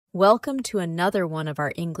Welcome to another one of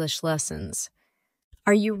our English lessons.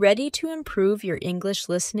 Are you ready to improve your English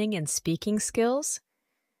listening and speaking skills?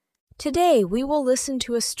 Today, we will listen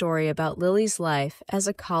to a story about Lily's life as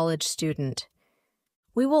a college student.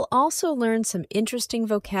 We will also learn some interesting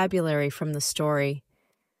vocabulary from the story.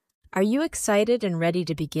 Are you excited and ready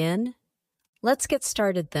to begin? Let's get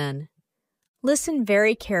started then. Listen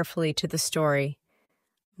very carefully to the story.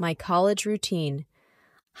 My college routine.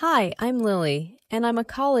 Hi, I'm Lily, and I'm a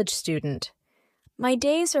college student. My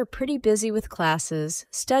days are pretty busy with classes,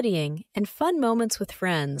 studying, and fun moments with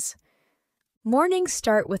friends. Mornings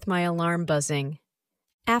start with my alarm buzzing.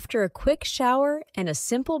 After a quick shower and a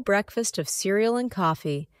simple breakfast of cereal and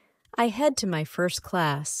coffee, I head to my first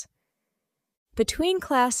class. Between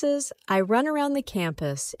classes, I run around the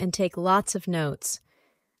campus and take lots of notes.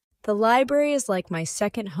 The library is like my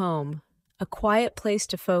second home, a quiet place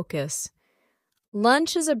to focus.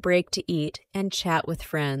 Lunch is a break to eat and chat with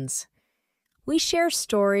friends. We share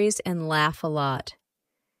stories and laugh a lot.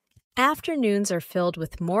 Afternoons are filled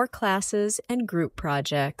with more classes and group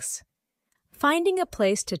projects. Finding a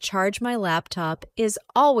place to charge my laptop is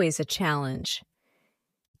always a challenge.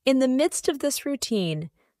 In the midst of this routine,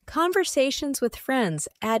 conversations with friends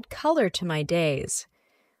add color to my days.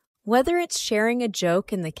 Whether it's sharing a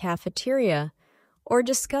joke in the cafeteria or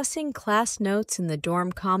discussing class notes in the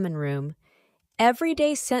dorm common room,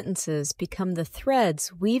 everyday sentences become the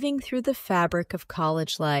threads weaving through the fabric of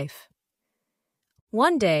college life.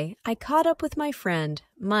 One day, I caught up with my friend,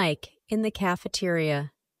 Mike, in the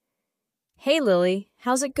cafeteria. "Hey, Lily,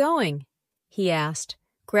 how's it going?" he asked,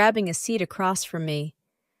 grabbing a seat across from me.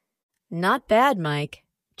 "Not bad, Mike.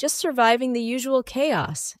 Just surviving the usual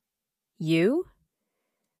chaos. You?"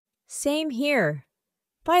 "Same here.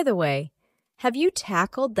 By the way, have you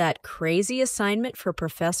tackled that crazy assignment for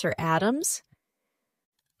Professor Adams?"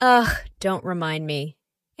 "Ugh, don't remind me.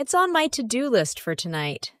 It's on my to-do list for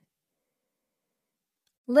tonight."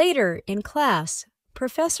 Later, in class,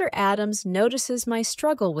 Professor Adams notices my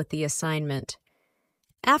struggle with the assignment.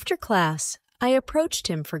 After class, I approached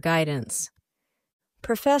him for guidance.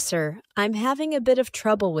 "Professor, I'm having a bit of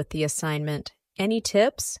trouble with the assignment. Any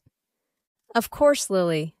tips?" "Of course,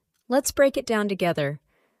 Lily. Let's break it down together.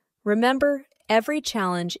 Remember, every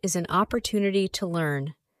challenge is an opportunity to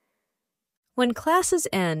learn." When classes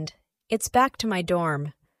end, it's back to my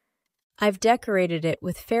dorm. I've decorated it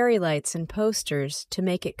with fairy lights and posters to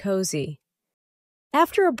make it cozy.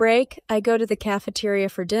 After a break, I go to the cafeteria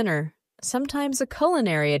for dinner, sometimes a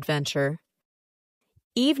culinary adventure.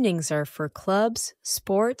 Evenings are for clubs,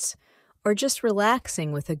 sports, or just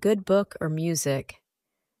relaxing with a good book or music.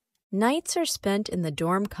 Nights are spent in the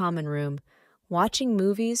dorm common room, watching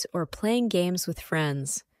movies or playing games with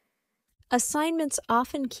friends. Assignments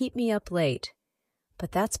often keep me up late,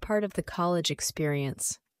 but that's part of the college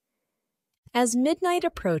experience. As midnight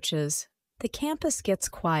approaches, the campus gets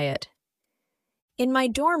quiet. In my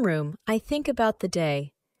dorm room, I think about the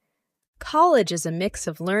day. College is a mix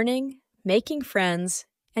of learning, making friends,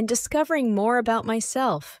 and discovering more about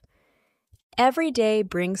myself. Every day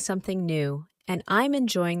brings something new, and I'm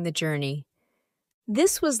enjoying the journey.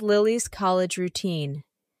 This was Lily's college routine.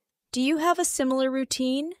 Do you have a similar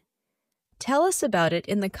routine? Tell us about it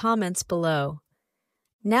in the comments below.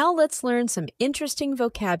 Now let's learn some interesting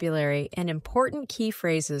vocabulary and important key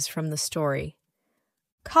phrases from the story.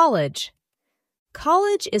 College.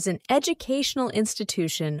 College is an educational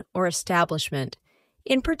institution or establishment,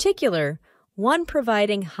 in particular, one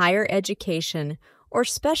providing higher education or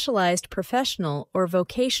specialized professional or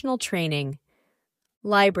vocational training.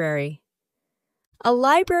 Library. A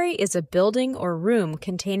library is a building or room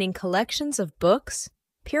containing collections of books,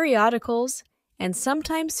 periodicals, and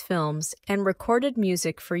sometimes films and recorded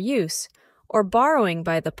music for use or borrowing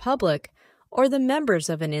by the public or the members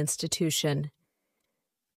of an institution.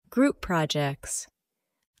 Group projects.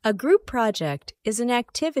 A group project is an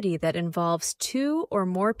activity that involves two or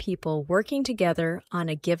more people working together on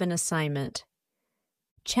a given assignment.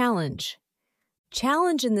 Challenge.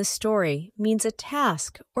 Challenge in this story means a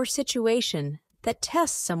task or situation that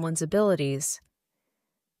tests someone's abilities.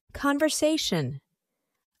 Conversation.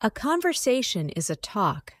 A conversation is a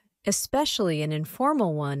talk, especially an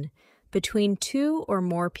informal one, between two or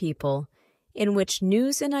more people, in which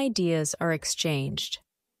news and ideas are exchanged.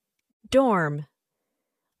 Dorm.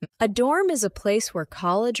 A dorm is a place where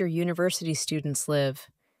college or university students live.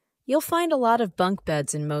 You'll find a lot of bunk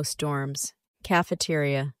beds in most dorms.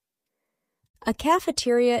 Cafeteria. A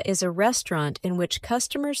cafeteria is a restaurant in which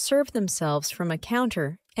customers serve themselves from a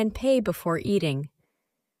counter and pay before eating.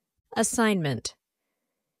 Assignment.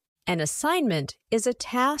 An assignment is a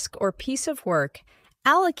task or piece of work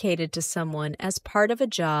allocated to someone as part of a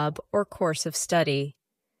job or course of study.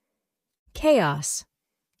 Chaos.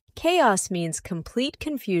 Chaos means complete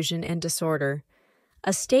confusion and disorder,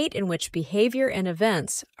 a state in which behavior and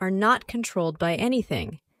events are not controlled by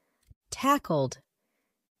anything. Tackled.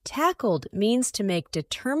 Tackled means to make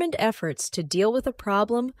determined efforts to deal with a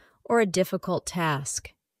problem or a difficult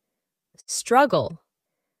task. Struggle.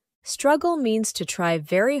 Struggle means to try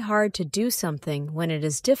very hard to do something when it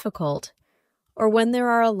is difficult or when there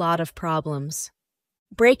are a lot of problems.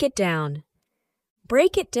 Break it down.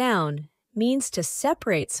 Break it down means to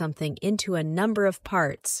separate something into a number of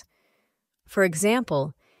parts. For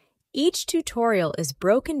example, each tutorial is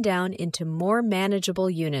broken down into more manageable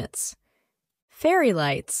units. Fairy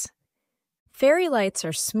lights. Fairy lights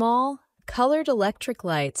are small, colored electric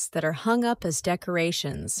lights that are hung up as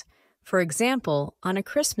decorations, for example, on a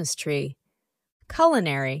Christmas tree.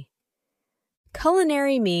 Culinary.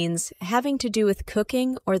 Culinary means having to do with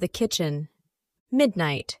cooking or the kitchen.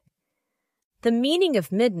 Midnight. The meaning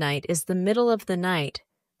of midnight is the middle of the night,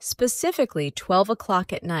 specifically 12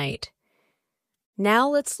 o'clock at night. Now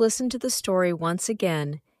let's listen to the story once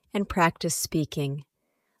again and practice speaking.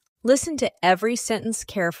 Listen to every sentence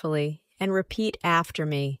carefully and repeat after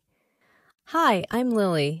me. Hi, I'm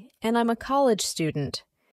Lily, and I'm a college student.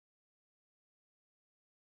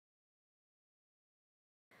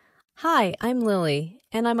 Hi, I'm Lily,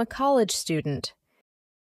 and I'm a college student.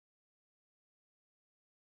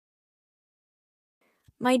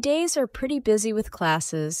 My days are pretty busy with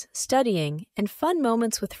classes, studying, and fun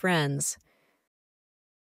moments with friends.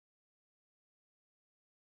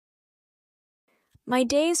 My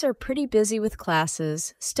days are pretty busy with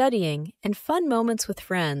classes, studying, and fun moments with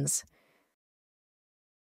friends.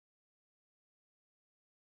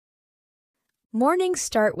 Mornings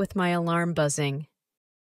start with my alarm buzzing.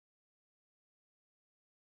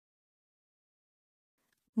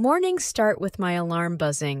 Mornings start with my alarm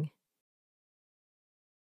buzzing.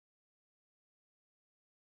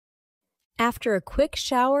 After a quick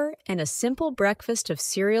shower and a simple breakfast of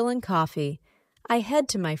cereal and coffee, I head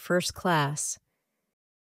to my first class.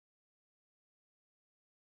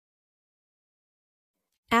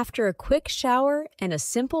 After a quick shower and a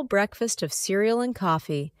simple breakfast of cereal and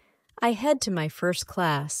coffee, I head to my first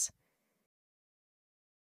class.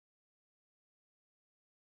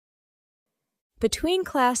 Between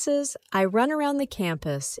classes, I run around the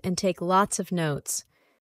campus and take lots of notes.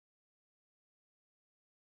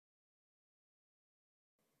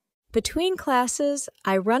 Between classes,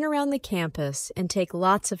 I run around the campus and take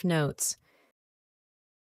lots of notes.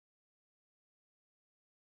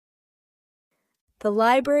 The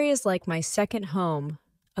library is like my second home,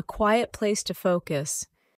 a quiet place to focus.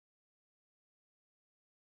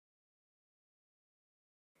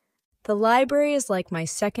 The library is like my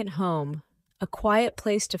second home, a quiet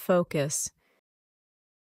place to focus.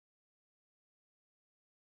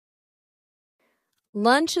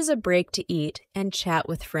 Lunch is a break to eat and chat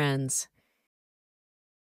with friends.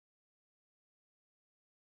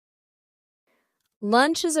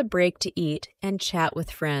 Lunch is a break to eat and chat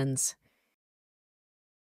with friends.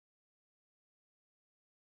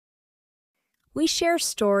 We share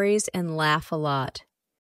stories and laugh a lot.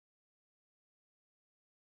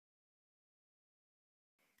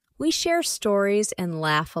 We share stories and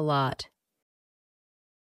laugh a lot.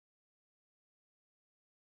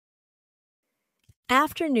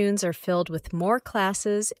 Afternoons are filled with more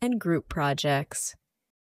classes and group projects.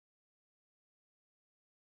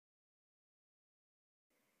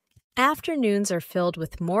 Afternoons are filled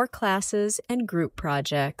with more classes and group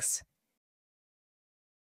projects.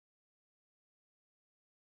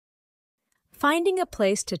 Finding a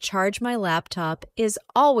place to charge my laptop is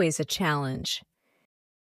always a challenge.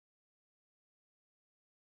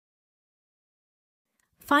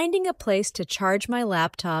 Finding a place to charge my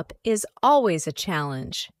laptop is always a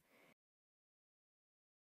challenge.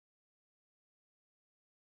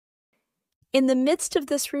 In the midst of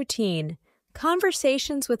this routine,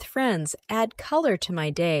 conversations with friends add color to my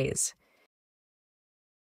days.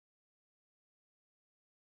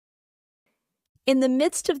 In the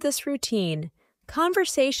midst of this routine,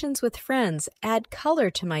 conversations with friends add color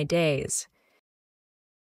to my days.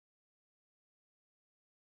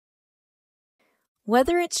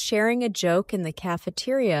 Whether it's sharing a joke in the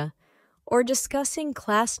cafeteria or discussing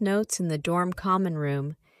class notes in the dorm common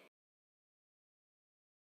room,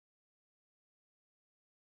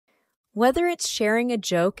 whether it's sharing a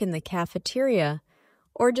joke in the cafeteria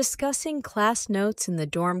or discussing class notes in the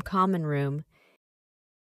dorm common room,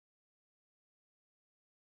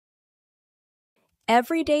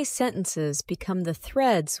 everyday sentences become the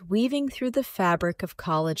threads weaving through the fabric of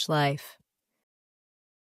college life.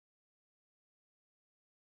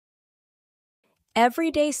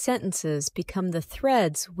 Everyday sentences become the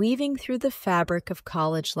threads weaving through the fabric of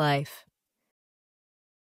college life.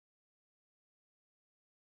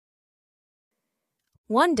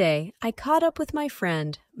 One day, I caught up with my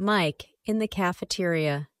friend, Mike, in the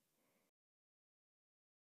cafeteria.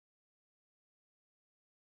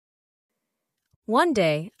 One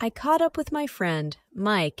day, I caught up with my friend,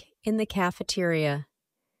 Mike, in the cafeteria.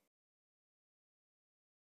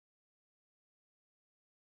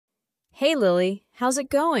 "Hey, Lily, how's it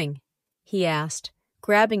going?" he asked,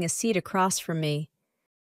 grabbing a seat across from me.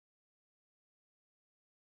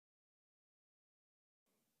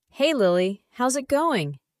 "Hey, Lily, how's it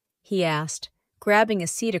going?" he asked, grabbing a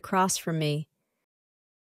seat across from me.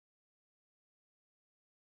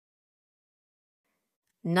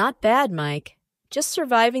 "Not bad, Mike. Just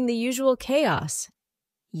surviving the usual chaos.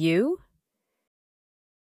 You?"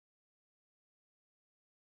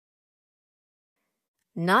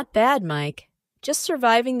 "Not bad, Mike. Just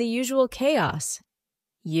surviving the usual chaos.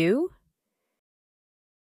 You?"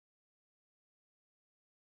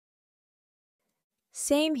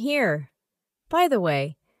 "Same here. By the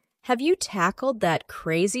way, have you tackled that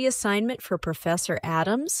crazy assignment for Professor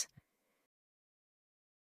Adams?"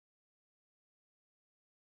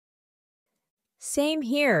 "Same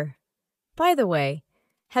here. By the way,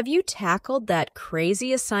 have you tackled that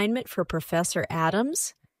crazy assignment for Professor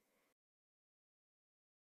Adams?"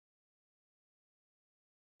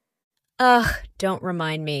 Ugh, don't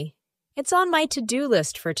remind me. It's on my to-do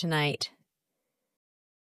list for tonight.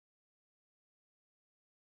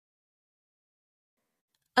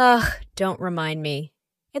 Ugh, don't remind me.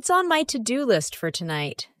 It's on my to-do list for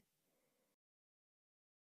tonight.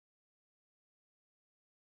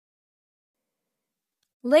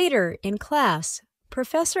 Later, in class,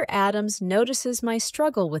 Professor Adams notices my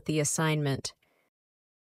struggle with the assignment.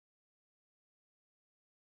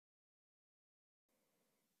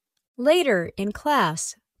 Later, in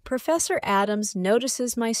class, Professor Adams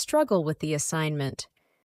notices my struggle with the assignment.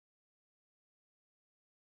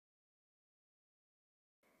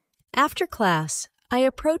 After class, I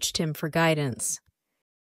approached him for guidance.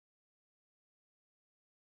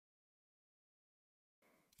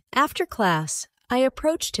 After class, I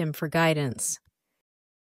approached him for guidance.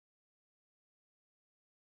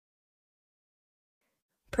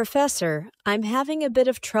 "Professor, I'm having a bit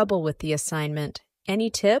of trouble with the assignment.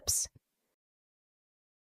 Any tips?"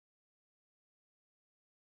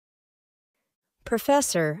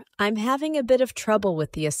 "Professor, I'm having a bit of trouble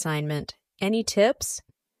with the assignment. Any tips?"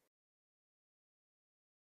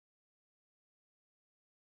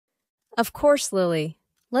 "Of course, Lily.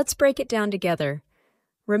 Let's break it down together.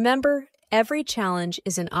 Remember, every challenge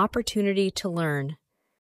is an opportunity to learn."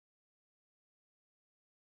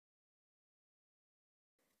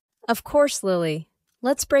 "Of course, Lily.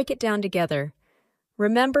 Let's break it down together.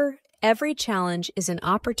 Remember, every challenge is an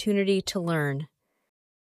opportunity to learn."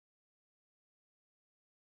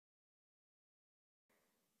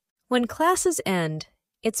 When classes end,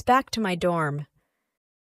 it's back to my dorm.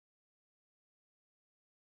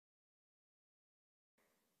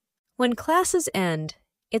 When classes end,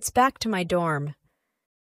 it's back to my dorm.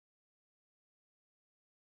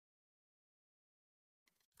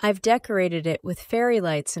 I've decorated it with fairy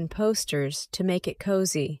lights and posters to make it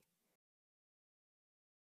cozy.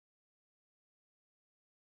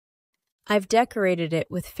 I've decorated it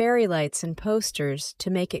with fairy lights and posters to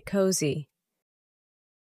make it cozy.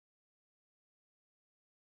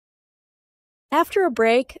 After a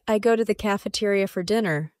break, I go to the cafeteria for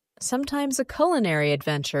dinner, sometimes a culinary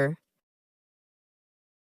adventure.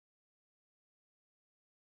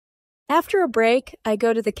 After a break, I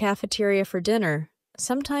go to the cafeteria for dinner,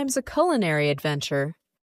 sometimes a culinary adventure.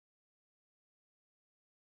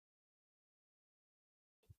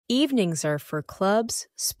 Evenings are for clubs,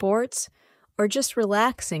 sports, or just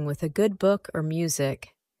relaxing with a good book or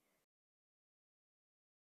music.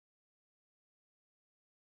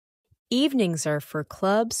 Evenings are for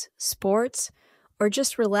clubs, sports, or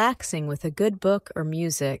just relaxing with a good book or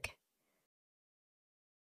music.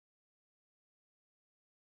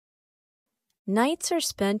 Nights are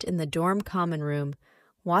spent in the dorm common room,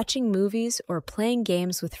 watching movies or playing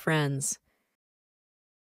games with friends.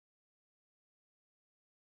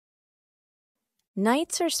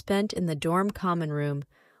 Nights are spent in the dorm common room,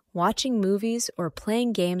 watching movies or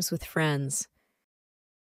playing games with friends.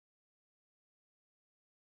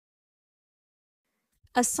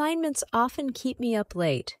 Assignments often keep me up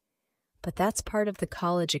late, but that's part of the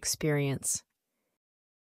college experience.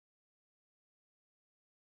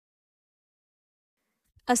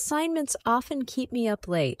 Assignments often keep me up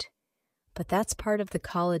late, but that's part of the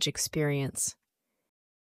college experience.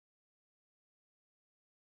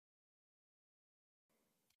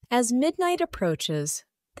 As midnight approaches,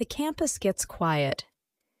 the campus gets quiet.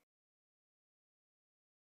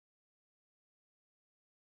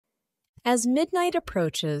 As midnight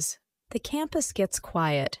approaches, the campus gets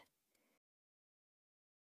quiet.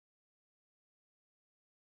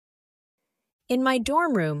 In my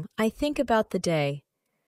dorm room, I think about the day.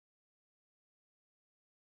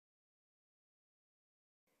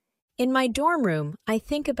 In my dorm room, I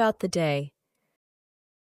think about the day.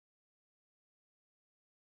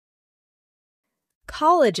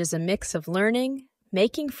 College is a mix of learning,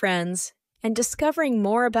 making friends, and discovering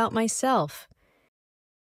more about myself.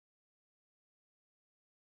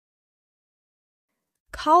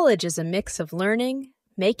 College is a mix of learning,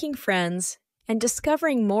 making friends, and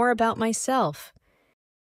discovering more about myself.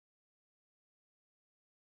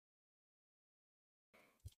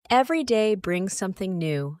 Every day brings something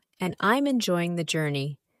new, and I'm enjoying the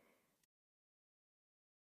journey.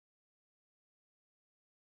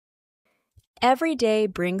 Every day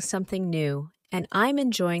brings something new, and I'm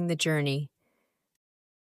enjoying the journey.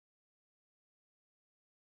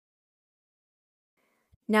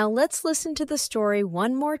 Now let's listen to the story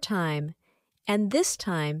one more time, and this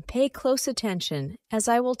time pay close attention as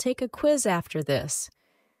I will take a quiz after this.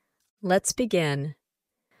 Let's begin.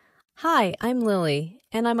 Hi, I'm Lily,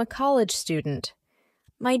 and I'm a college student.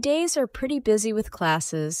 My days are pretty busy with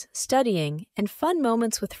classes, studying, and fun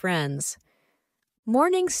moments with friends.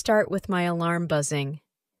 Mornings start with my alarm buzzing.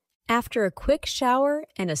 After a quick shower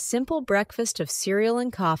and a simple breakfast of cereal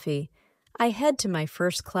and coffee, I head to my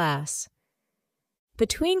first class.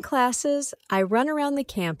 Between classes, I run around the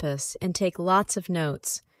campus and take lots of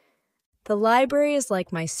notes. The library is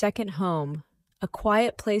like my second home, a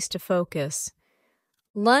quiet place to focus.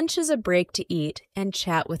 Lunch is a break to eat and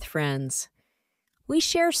chat with friends. We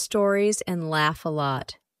share stories and laugh a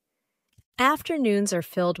lot. Afternoons are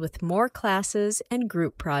filled with more classes and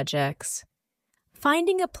group projects.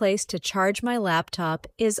 Finding a place to charge my laptop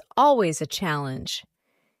is always a challenge.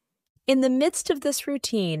 In the midst of this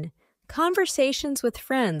routine, conversations with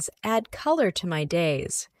friends add color to my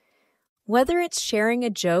days. Whether it's sharing a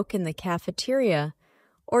joke in the cafeteria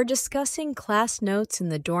or discussing class notes in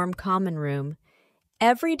the dorm common room,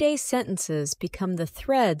 everyday sentences become the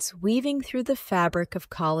threads weaving through the fabric of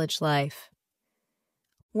college life.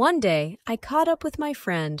 One day, I caught up with my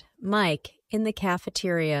friend, Mike, in the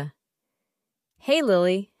cafeteria. "Hey,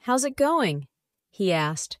 Lily, how's it going?" he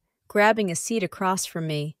asked, grabbing a seat across from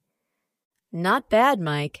me. "Not bad,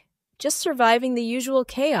 Mike. Just surviving the usual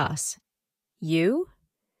chaos. You?"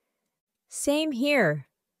 "Same here.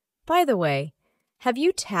 By the way, have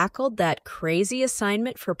you tackled that crazy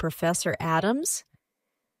assignment for Professor Adams?"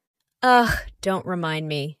 "Ugh, don't remind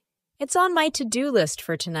me. It's on my to-do list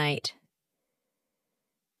for tonight."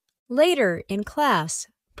 Later, in class,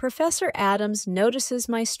 Professor Adams notices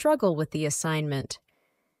my struggle with the assignment.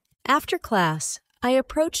 After class, I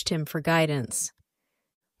approached him for guidance.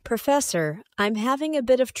 "Professor, I'm having a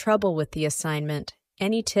bit of trouble with the assignment.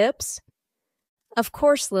 Any tips?" "Of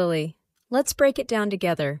course, Lily. Let's break it down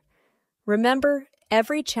together. Remember,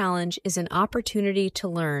 every challenge is an opportunity to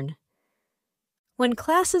learn." When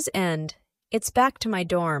classes end, it's back to my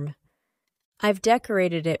dorm. I've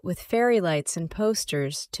decorated it with fairy lights and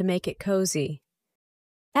posters to make it cozy.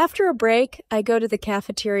 After a break, I go to the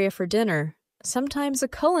cafeteria for dinner, sometimes a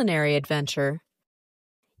culinary adventure.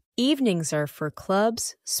 Evenings are for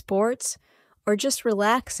clubs, sports, or just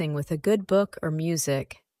relaxing with a good book or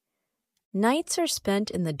music. Nights are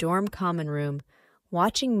spent in the dorm common room,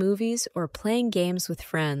 watching movies or playing games with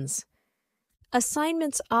friends.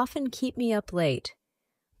 Assignments often keep me up late,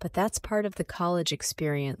 but that's part of the college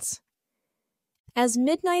experience. As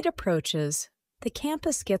midnight approaches, the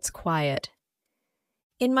campus gets quiet.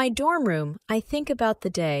 In my dorm room, I think about the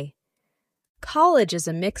day. College is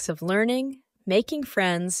a mix of learning, making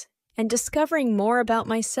friends, and discovering more about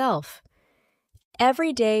myself.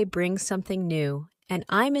 Every day brings something new, and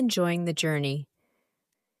I'm enjoying the journey.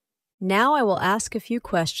 Now I will ask a few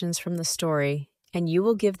questions from the story, and you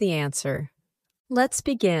will give the answer. Let's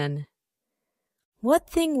begin. What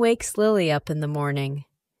thing wakes Lily up in the morning?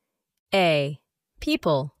 A.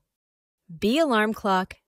 People. B. Alarm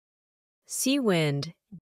clock. C. Wind.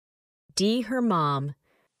 D. Her mom.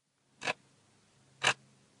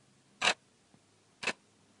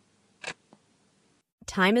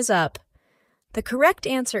 Time is up. The correct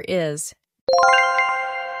answer is...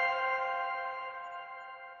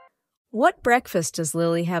 What breakfast does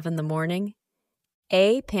Lily have in the morning?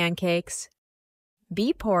 A. Pancakes.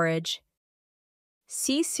 B. Porridge.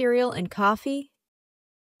 C. Cereal and coffee.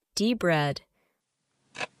 D. Bread.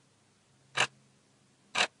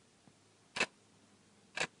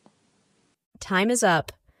 Time is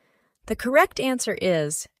up. The correct answer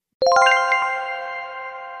is,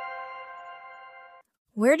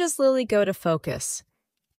 where does Lily go to focus?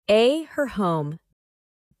 A, her home,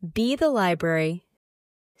 B, the library,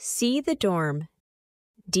 C, the dorm,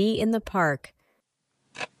 D, in the park.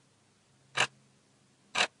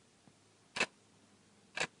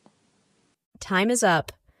 Time is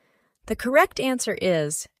up. The correct answer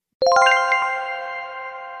is,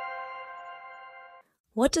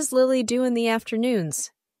 what does Lily do in the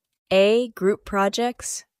afternoons? A, group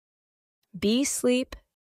projects, B, sleep,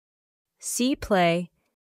 C, play,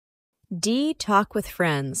 D, talk with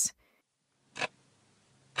friends.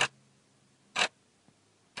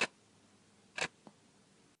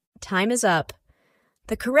 Time is up.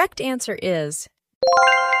 The correct answer is,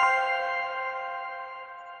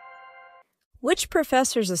 which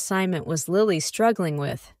professor's assignment was Lily struggling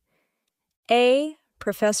with? A,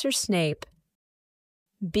 Professor Snape,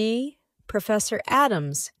 B, Professor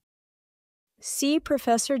Adams, C,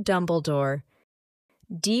 Professor Dumbledore,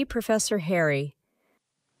 D, Professor Harry.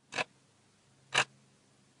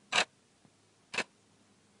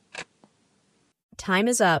 Time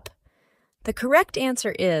is up. The correct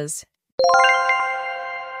answer is,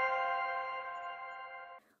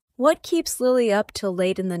 what keeps Lily up till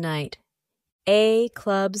late in the night? A,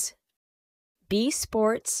 clubs, B,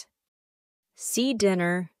 sports, C,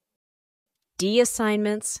 dinner, D,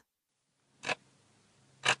 assignments.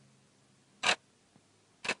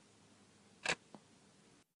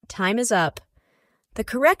 Time is up. The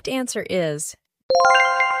correct answer is,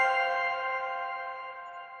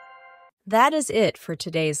 that is it for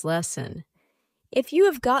today's lesson. If you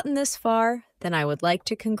have gotten this far, then I would like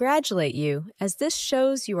to congratulate you, as this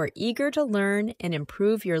shows you are eager to learn and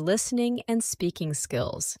improve your listening and speaking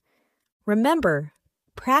skills. Remember,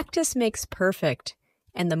 practice makes perfect,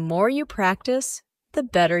 and the more you practice, the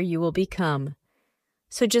better you will become.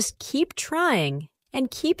 So just keep trying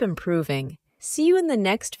and keep improving. See you in the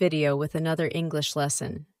next video with another English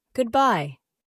lesson. Goodbye.